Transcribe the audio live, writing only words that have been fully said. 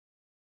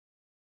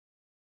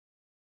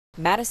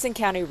Madison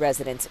County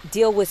residents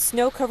deal with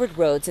snow-covered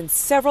roads and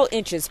several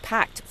inches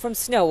packed from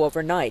snow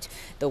overnight.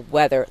 The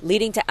weather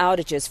leading to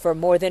outages for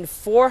more than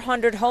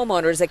 400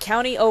 homeowners a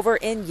county over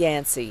in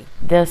Yancey.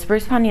 The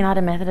Spruce Pine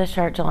United Methodist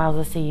Church allows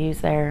us to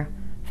use their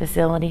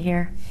facility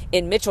here.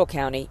 In Mitchell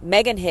County,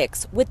 Megan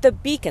Hicks with the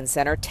Beacon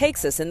Center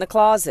takes us in the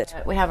closet.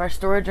 We have our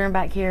storage room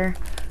back here.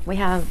 We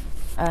have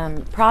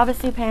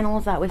privacy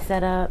panels that we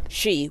set up.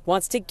 She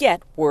wants to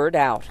get word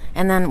out.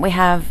 And then we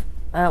have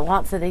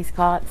lots of these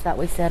cots that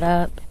we set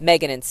up.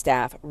 Megan and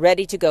staff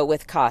ready to go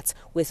with cots,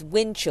 with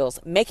wind chills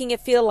making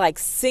it feel like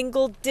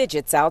single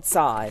digits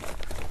outside.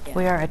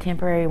 We are a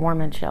temporary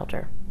warming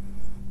shelter.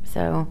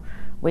 So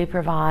we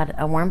provide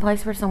a warm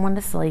place for someone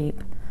to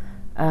sleep,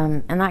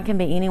 and that can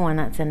be anyone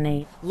that's in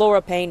need.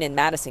 Laura Payne in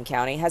Madison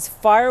County has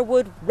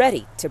firewood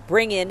ready to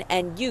bring in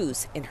and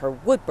use in her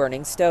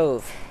wood-burning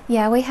stove.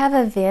 Yeah, we have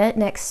a vent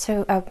next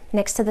to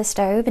the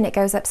stove, and it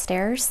goes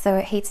upstairs, so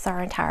it heats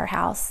our entire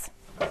house.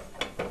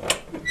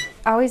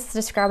 I always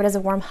describe it as a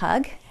warm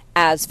hug.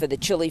 As for the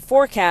chilly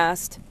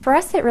forecast, for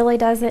us it really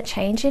doesn't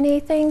change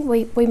anything.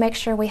 We make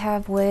sure we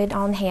have wood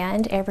on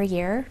hand every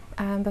year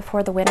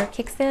before the winter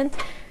kicks in.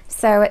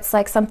 So it's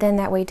like something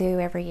that we do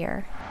every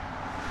year.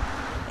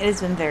 It has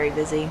been very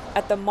busy.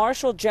 At the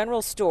Marshall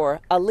General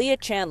Store,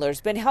 Aaliyah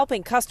Chandler's been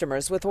helping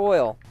customers with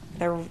oil.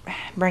 They're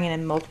bringing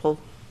in multiple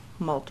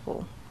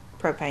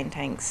propane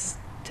tanks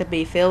to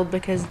be filled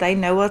because they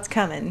know what's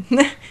coming.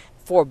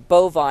 For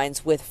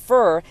bovines with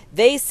fur,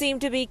 they seem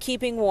to be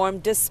keeping warm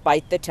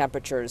despite the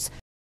temperatures.